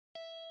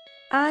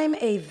I'm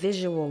a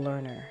visual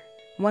learner.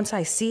 Once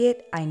I see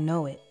it, I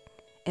know it.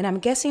 And I'm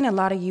guessing a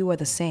lot of you are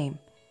the same.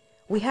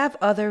 We have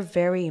other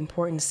very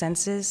important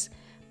senses,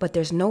 but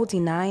there's no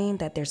denying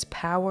that there's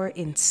power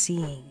in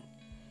seeing.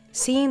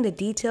 Seeing the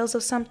details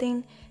of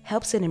something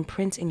helps it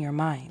imprint in your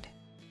mind.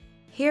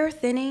 Hair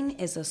thinning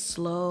is a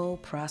slow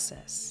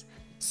process,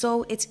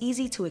 so it's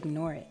easy to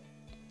ignore it.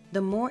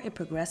 The more it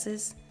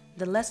progresses,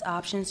 the less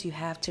options you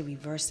have to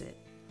reverse it.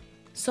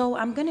 So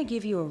I'm going to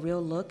give you a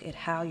real look at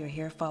how your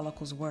hair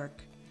follicles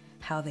work,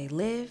 how they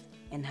live,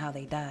 and how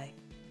they die.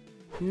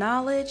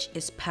 Knowledge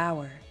is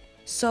power,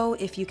 so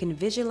if you can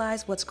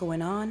visualize what's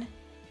going on,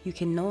 you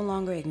can no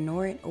longer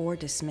ignore it or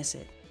dismiss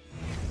it.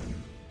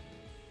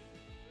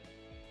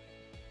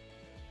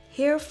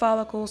 Hair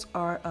follicles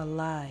are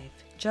alive,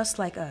 just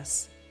like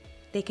us.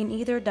 They can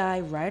either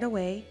die right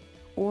away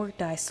or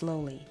die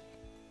slowly.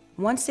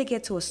 Once they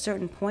get to a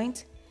certain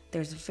point,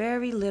 there's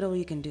very little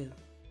you can do.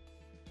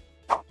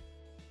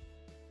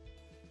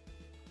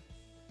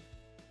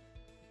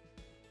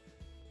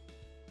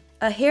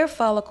 A hair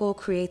follicle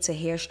creates a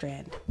hair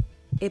strand.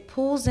 It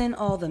pulls in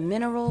all the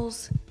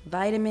minerals,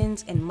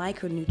 vitamins, and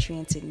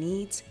micronutrients it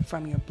needs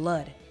from your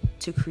blood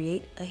to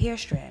create a hair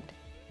strand.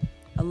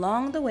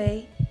 Along the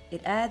way,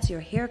 it adds your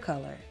hair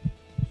color,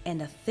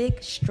 and a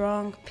thick,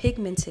 strong,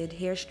 pigmented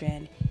hair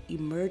strand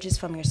emerges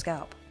from your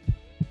scalp.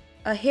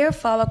 A hair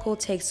follicle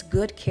takes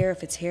good care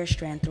of its hair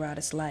strand throughout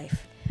its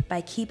life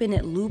by keeping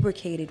it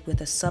lubricated with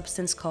a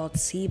substance called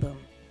sebum,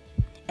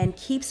 and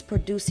keeps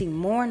producing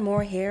more and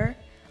more hair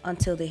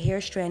until the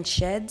hair strand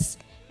sheds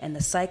and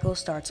the cycle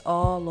starts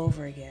all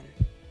over again.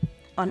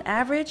 On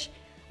average,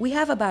 we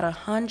have about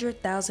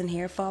 100,000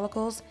 hair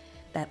follicles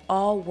that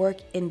all work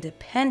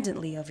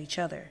independently of each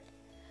other.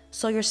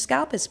 So your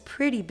scalp is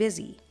pretty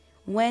busy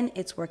when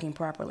it's working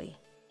properly.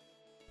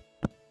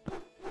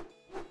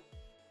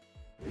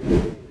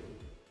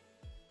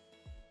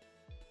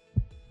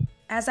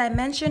 As I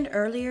mentioned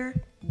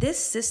earlier, this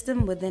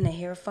system within a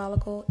hair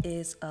follicle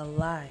is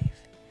alive.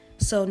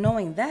 So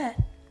knowing that,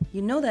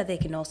 you know that they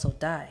can also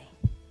die.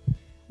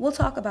 We'll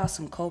talk about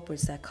some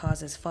culprits that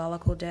causes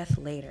follicle death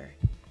later.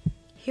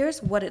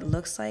 Here's what it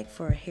looks like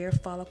for a hair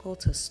follicle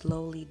to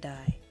slowly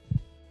die.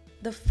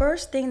 The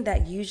first thing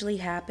that usually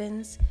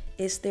happens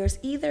is there's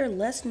either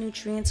less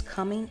nutrients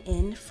coming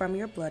in from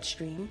your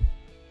bloodstream,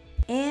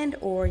 and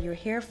or your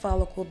hair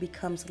follicle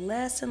becomes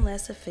less and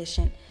less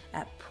efficient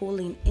at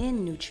pulling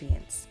in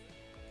nutrients.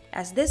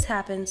 As this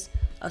happens,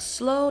 a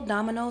slow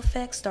domino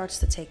effect starts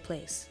to take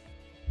place.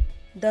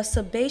 The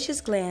sebaceous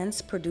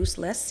glands produce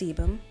less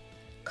sebum,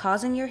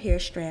 causing your hair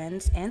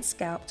strands and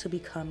scalp to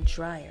become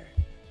drier.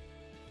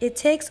 It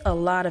takes a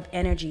lot of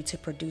energy to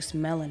produce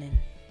melanin,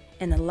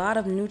 and a lot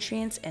of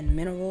nutrients and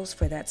minerals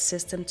for that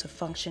system to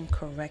function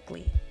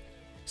correctly.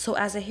 So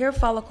as a hair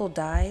follicle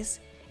dies,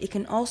 it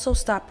can also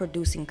stop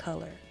producing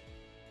color.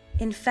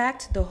 In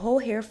fact, the whole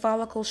hair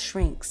follicle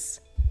shrinks.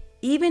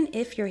 Even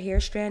if your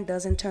hair strand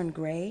doesn't turn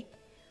gray,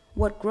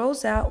 what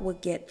grows out will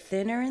get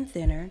thinner and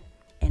thinner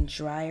and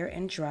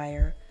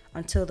drier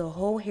until the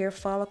whole hair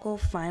follicle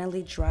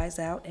finally dries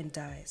out and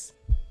dies.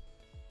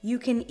 You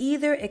can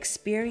either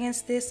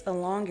experience this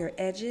along your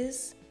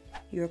edges,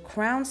 your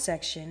crown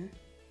section,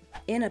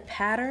 in a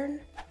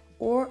pattern,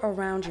 or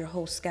around your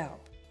whole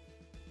scalp.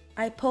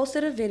 I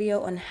posted a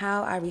video on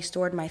how I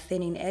restored my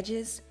thinning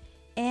edges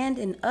and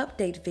an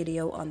update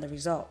video on the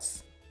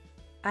results.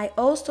 I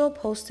also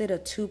posted a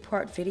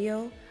 2-part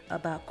video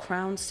about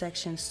crown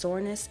section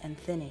soreness and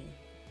thinning.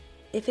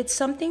 If it's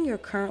something you're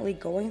currently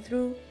going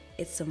through,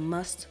 it's a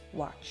must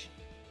watch.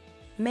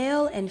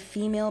 Male and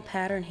female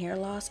pattern hair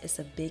loss is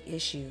a big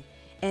issue,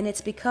 and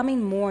it's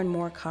becoming more and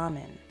more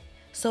common.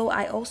 So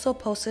I also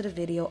posted a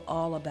video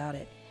all about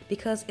it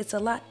because it's a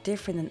lot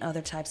different than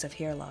other types of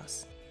hair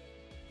loss.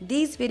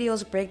 These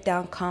videos break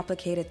down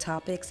complicated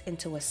topics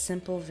into a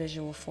simple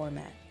visual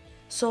format,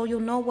 so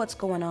you'll know what's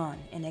going on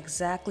and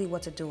exactly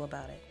what to do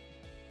about it.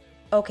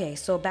 Okay,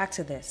 so back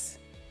to this.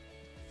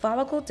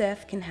 Follicle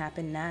death can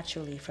happen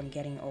naturally from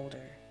getting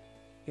older.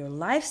 Your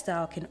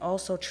lifestyle can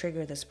also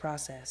trigger this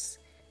process.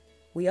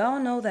 We all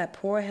know that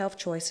poor health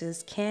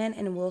choices can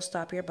and will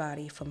stop your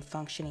body from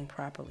functioning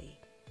properly.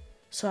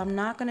 So I'm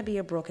not going to be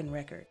a broken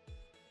record.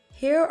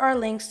 Here are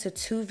links to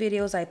 2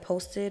 videos I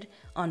posted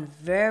on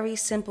very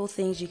simple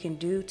things you can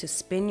do to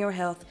spin your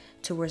health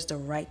towards the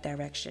right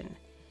direction.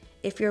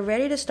 If you're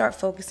ready to start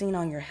focusing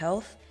on your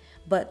health,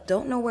 but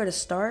don't know where to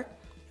start,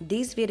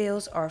 these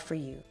videos are for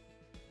you.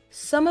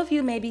 Some of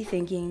you may be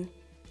thinking,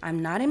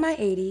 I'm not in my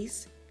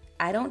 80s,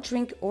 I don't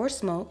drink or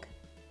smoke,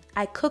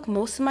 I cook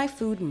most of my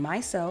food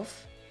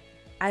myself,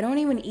 I don't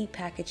even eat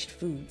packaged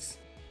foods.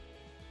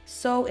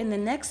 So in the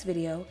next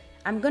video,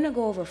 I'm going to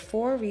go over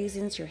 4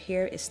 reasons your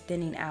hair is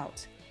thinning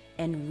out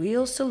and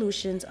real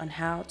solutions on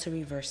how to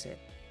reverse it.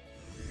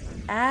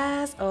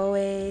 As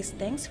always,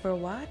 thanks for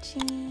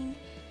watching.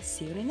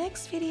 See you in the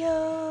next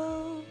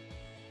video.